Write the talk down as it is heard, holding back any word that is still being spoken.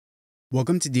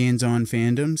Welcome to Dan's On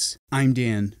Fandoms. I'm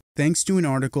Dan. Thanks to an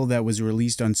article that was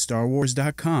released on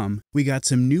StarWars.com, we got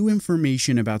some new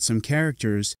information about some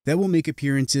characters that will make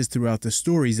appearances throughout the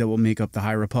stories that will make up the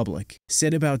High Republic.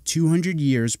 Set about 200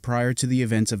 years prior to the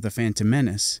events of the Phantom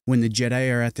Menace, when the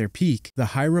Jedi are at their peak, the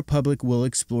High Republic will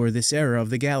explore this era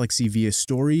of the galaxy via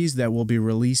stories that will be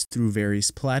released through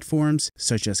various platforms,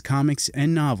 such as comics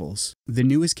and novels. The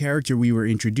newest character we were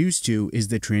introduced to is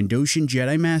the Trandoshan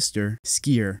Jedi Master,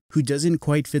 Skier, who doesn't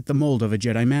quite fit the mold of a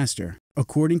Jedi Master.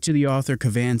 According to the author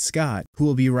Kavan Scott, who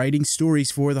will be writing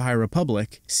stories for the High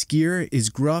Republic, Skier is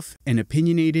gruff and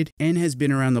opinionated and has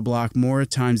been around the block more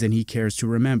times than he cares to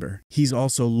remember. He's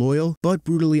also loyal, but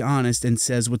brutally honest and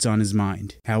says what's on his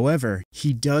mind. However,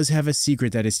 he does have a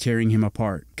secret that is tearing him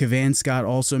apart. Kavan Scott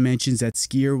also mentions that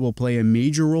Skier will play a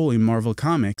major role in Marvel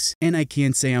Comics, and I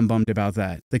can't say I'm bummed about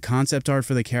that. The concept art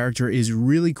for the character is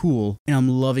really cool, and I'm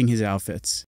loving his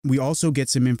outfits. We also get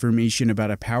some information about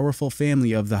a powerful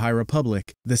family of the High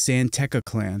Republic, the San Tekka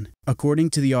clan. According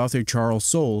to the author Charles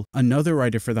Soule, another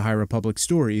writer for the High Republic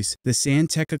stories, the San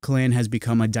Tekka clan has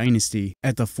become a dynasty,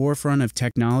 at the forefront of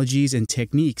technologies and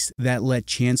techniques that let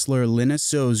Chancellor Lina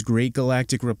So's Great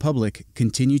Galactic Republic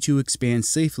continue to expand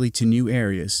safely to new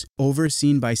areas.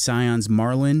 Overseen by scions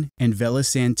Marlin and Vela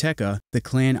San Tekka, the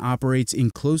clan operates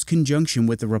in close conjunction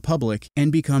with the Republic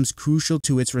and becomes crucial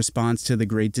to its response to the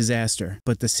Great Disaster.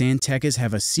 But the San Tekkas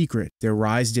have a secret: their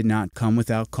rise did not come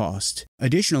without cost.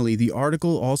 Additionally, the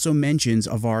article also mentions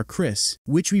Avar Kriss,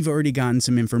 which we've already gotten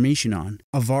some information on.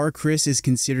 Avar Kriss is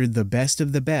considered the best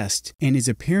of the best and is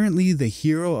apparently the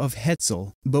hero of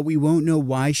Hetzel, but we won't know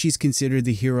why she's considered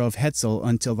the hero of Hetzel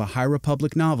until the High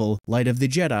Republic novel Light of the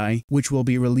Jedi, which will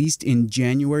be released in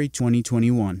January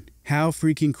 2021. How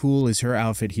freaking cool is her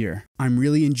outfit here? I'm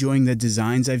really enjoying the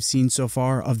designs I've seen so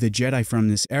far of the Jedi from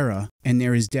this era, and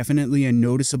there is definitely a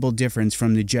noticeable difference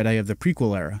from the Jedi of the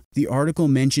prequel era. The article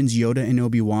mentions Yoda and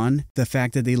Obi-Wan, the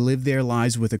fact that they lived their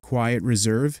lives with a quiet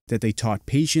reserve, that they taught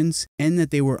patience, and that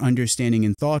they were understanding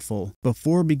and thoughtful,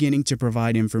 before beginning to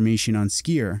provide information on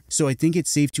Skier. So I think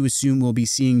it's safe to assume we'll be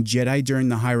seeing Jedi during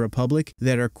the High Republic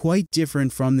that are quite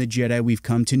different from the Jedi we've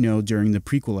come to know during the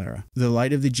prequel era. The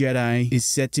Light of the Jedi is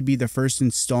set to be the first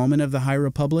installment of the High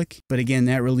Republic, but again,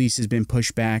 that release has been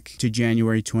pushed back to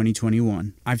January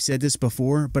 2021. I've said this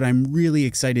before, but I'm really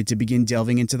excited to begin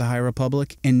delving into the High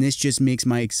Republic, and this just makes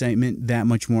my excitement that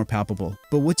much more palpable.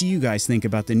 But what do you guys think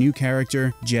about the new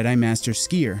character, Jedi Master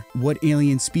Skier? What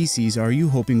alien species are you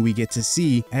hoping we get to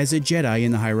see as a Jedi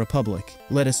in the High Republic?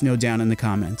 Let us know down in the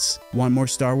comments. Want more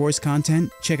Star Wars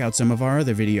content? Check out some of our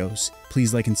other videos.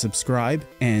 Please like and subscribe,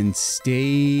 and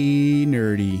stay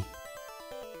nerdy.